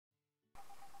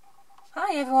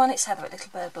Hi everyone, it's Heather at Little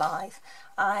Bird Blythe.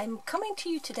 I'm coming to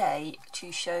you today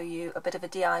to show you a bit of a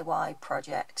DIY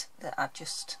project that I've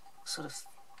just sort of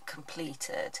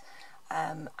completed,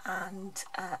 and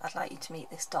I'd like you to meet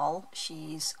this doll.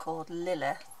 She's called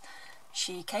Lilith.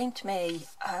 She came to me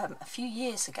a few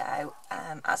years ago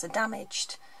as a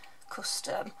damaged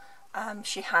custom.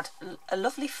 She had a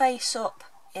lovely face up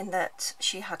in that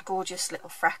she had gorgeous little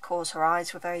freckles, her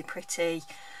eyes were very pretty,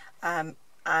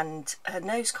 and her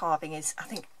nose carving is, I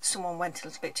think someone went a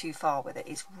little bit too far with it,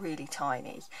 it's really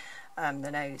tiny,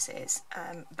 the nose is,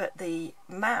 but the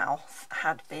mouth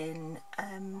had been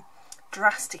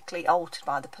drastically altered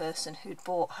by the person who'd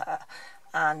bought her,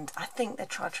 and I think they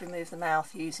tried to remove the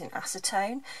mouth using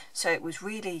acetone, so it was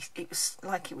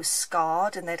like it was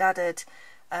scarred, and they'd added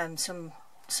some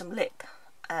lip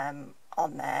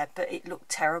on there, but it looked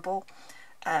terrible.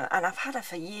 And I've had her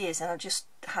for years, and I just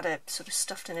had her sort of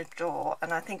stuffed in a drawer,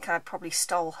 and I think I probably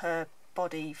stole her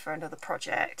body for another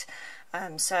project.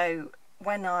 So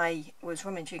when I was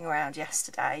rummaging around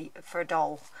yesterday for a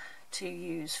doll to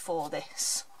use for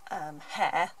this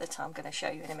hair that I'm going to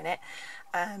show you in a minute,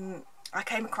 I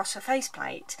came across her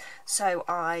faceplate. So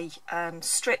I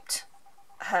stripped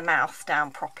her mouth down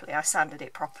properly, I sanded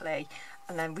it properly,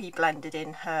 and then reblended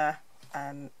in her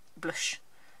blush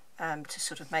to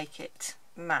sort of make it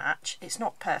match. It's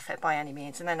not perfect by any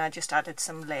means, and then I just added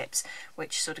some lips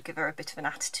which sort of give her a bit of an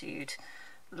attitude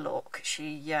look.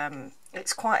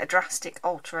 It's quite a drastic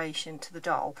alteration to the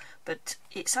doll, but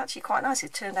it's actually quite nice.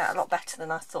 It turned out a lot better than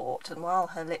I thought, and while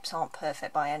her lips aren't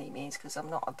perfect by any means because I'm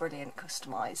not a brilliant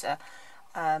customizer,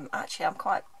 actually I'm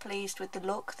quite pleased with the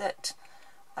look that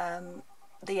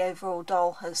the overall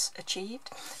doll has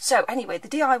achieved. So anyway, the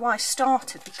DIY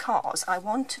started because I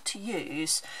wanted to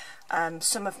use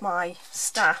some of my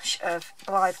stash of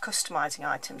Blythe customising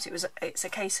items. It's a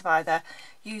case of either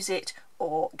use it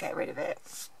or get rid of it.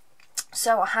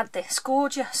 So I had this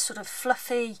gorgeous sort of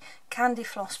fluffy candy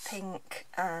floss pink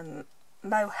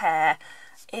mohair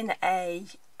in a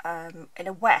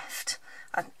weft.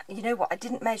 You know what, I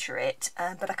didn't measure it,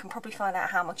 but I can probably find out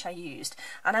how much I used.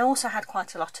 And I also had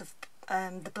quite a lot of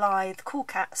the Blythe Cool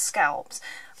Cat scalps,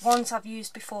 ones I've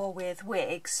used before with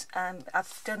wigs.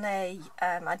 I've done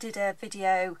I did a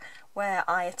video where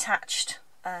I attached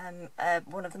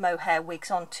one of the mohair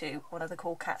wigs onto one of the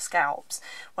Cool Cat scalps.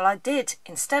 Well, I did,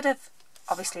 instead of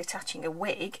obviously attaching a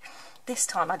wig, this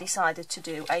time I decided to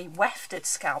do a wefted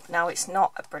scalp. Now, it's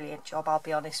not a brilliant job, I'll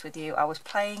be honest with you. I was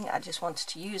playing, I just wanted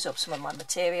to use up some of my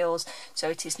materials, so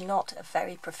it is not a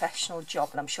very professional job.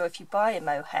 And I'm sure if you buy a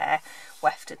mohair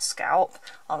wefted scalp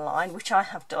online, which I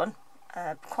have done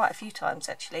quite a few times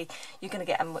actually, you're going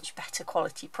to get a much better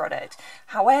quality product.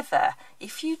 However,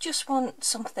 if you just want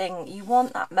something, you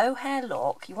want that mohair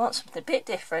look, you want something a bit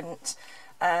different,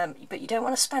 but you don't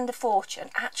want to spend a fortune,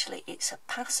 actually it's a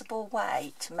passable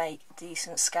way to make a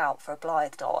decent scalp for a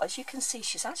Blythe doll. As you can see,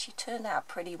 she's actually turned out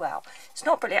pretty well. It's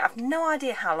not brilliant, I've no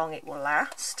idea how long it will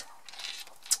last,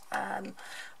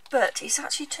 but it's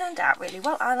actually turned out really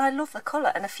well, and I love the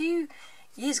colour. And a few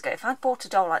years ago, if I'd bought a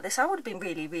doll like this, I would have been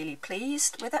really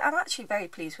pleased with it. I'm actually very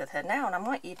pleased with her now, and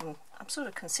I'm sort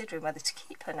of considering whether to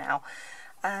keep her now.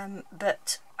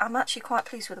 But I'm actually quite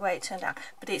pleased with the way it turned out.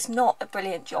 But it's not a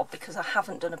brilliant job because I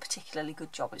haven't done a particularly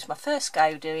good job. It's my first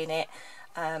go doing it.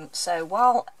 So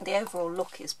while the overall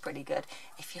look is pretty good,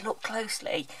 if you look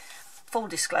closely, full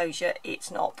disclosure,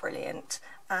 it's not brilliant.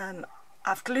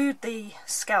 I've glued the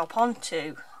scalp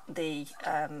onto the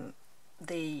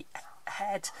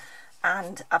head,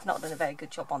 and I've not done a very good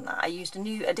job on that. I used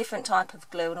a different type of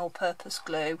glue, an all-purpose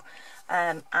glue,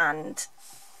 and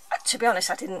to be honest,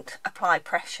 I didn't apply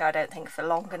pressure, I don't think, for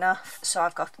long enough, so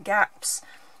I've got gaps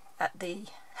at the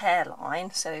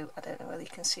hairline, so I don't know whether you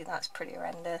can see, that's pretty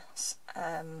horrendous.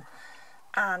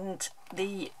 And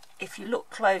if you look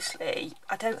closely,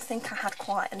 I don't think I had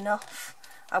quite enough.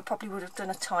 I probably would have done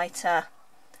a tighter,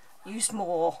 used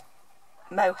more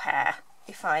mohair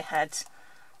if I had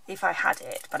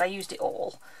it, but I used it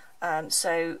all.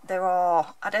 So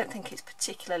I don't think it's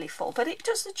particularly full, but it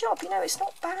does the job, you know, it's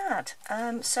not bad.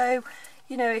 So,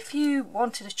 you know, if you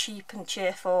wanted a cheap and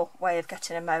cheerful way of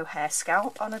getting a mohair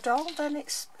scalp on a doll, then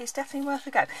it's definitely worth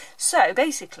a go. So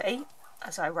basically,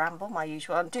 as I ramble, my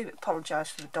usual, I do apologise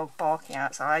for the dog barking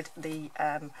outside. There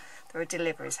are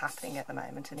deliveries happening at the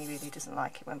moment, and he really doesn't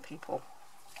like it when people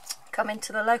come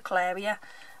into the local area.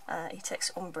 He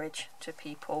takes umbrage to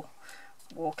people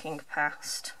walking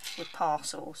past with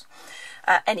parcels.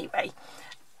 Anyway,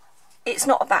 it's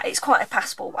not bad, it's quite a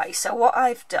passable way. So what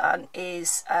I've done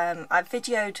is I've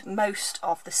videoed most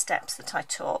of the steps that I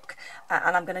took,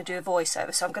 and I'm going to do a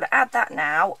voiceover, so I'm going to add that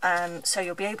now, so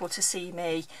you'll be able to see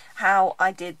me how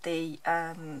I did the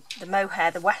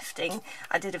mohair, the wefting.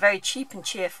 I did a very cheap and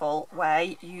cheerful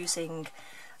way using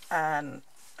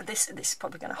this is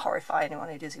probably going to horrify anyone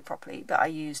who does it properly, but I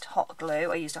used hot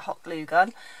glue. I used a hot glue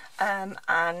gun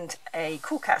and a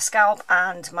cool cat scalp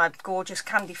and my gorgeous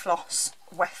candy floss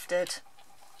wefted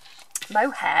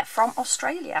mohair from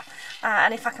Australia,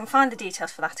 and if I can find the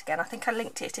details for that again, I think I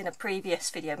linked it in a previous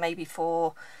video, maybe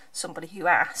for somebody who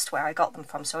asked where I got them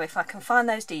from, so if I can find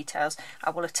those details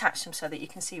I will attach them so that you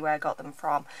can see where I got them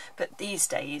from. But these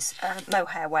days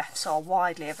mohair wefts are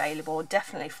widely available,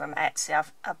 definitely from Etsy.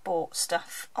 I've bought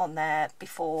stuff on there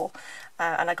before,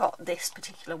 and I got this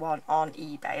particular one on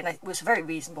eBay, and it was a very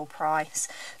reasonable price,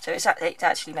 so it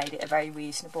actually made it a very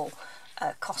reasonable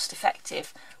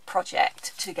cost-effective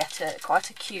project to get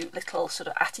quite a cute little sort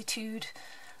of attitude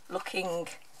looking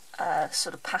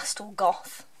sort of pastel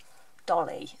goth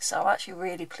dolly. So I'm actually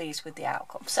really pleased with the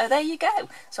outcome. So there you go.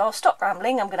 So I'll stop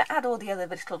rambling. I'm going to add all the other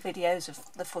little videos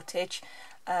of the footage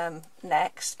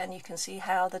next, and you can see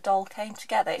how the doll came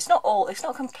together. It's not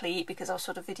complete because I was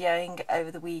sort of videoing over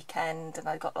the weekend and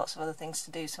I got lots of other things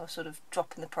to do, so I was sort of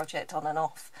dropping the project on and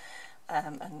off.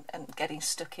 And getting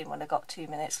stuck in when I got 2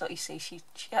 minutes. Look, you see, she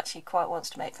actually quite wants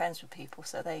to make friends with people,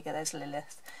 so there you go, there's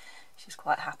Lilith. She's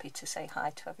quite happy to say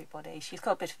hi to everybody. She's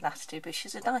got a bit of an attitude, but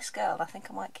she's a nice girl. I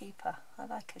think I might keep her. I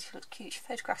like her. She looks cute. She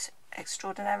photographs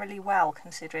extraordinarily well,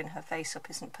 considering her face-up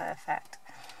isn't perfect.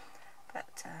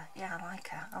 But yeah, I like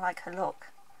her. I like her look.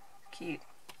 Cute.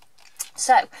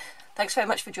 So, thanks very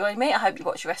much for joining me. I hope you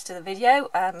watch the rest of the video.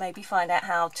 Maybe find out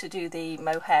how to do the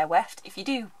mohair weft. If you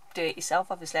do it yourself,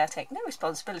 obviously I take no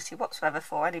responsibility whatsoever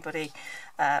for anybody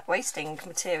wasting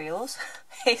materials.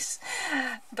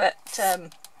 But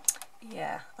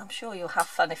yeah, I'm sure you'll have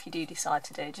fun if you do decide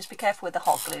to do it. Just be careful with the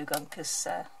hot glue gun, because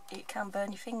it can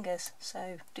burn your fingers,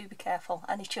 so do be careful.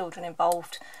 Any children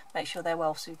involved, make sure they're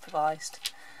well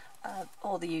supervised.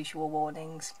 All the usual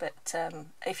warnings, but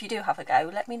if you do have a go,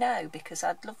 let me know, because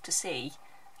I'd love to see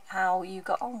how you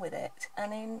got on with it,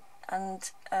 and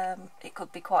it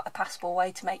could be quite a passable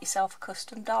way to make yourself a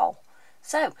custom doll.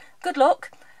 So good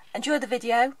luck, enjoy the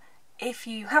video. If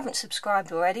you haven't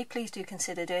subscribed already, please do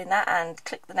consider doing that and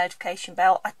click the notification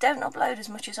bell. I don't upload as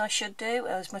much as I should do,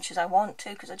 or as much as I want to,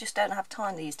 because I just don't have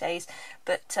time these days,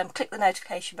 but click the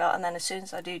notification bell, and then as soon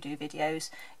as I do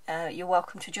videos, you're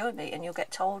welcome to join me and you'll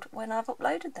get told when I've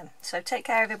uploaded them. So take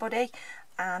care everybody,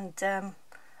 and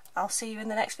I'll see you in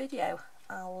the next video.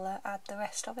 I'll add the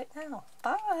rest of it now.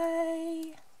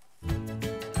 Bye!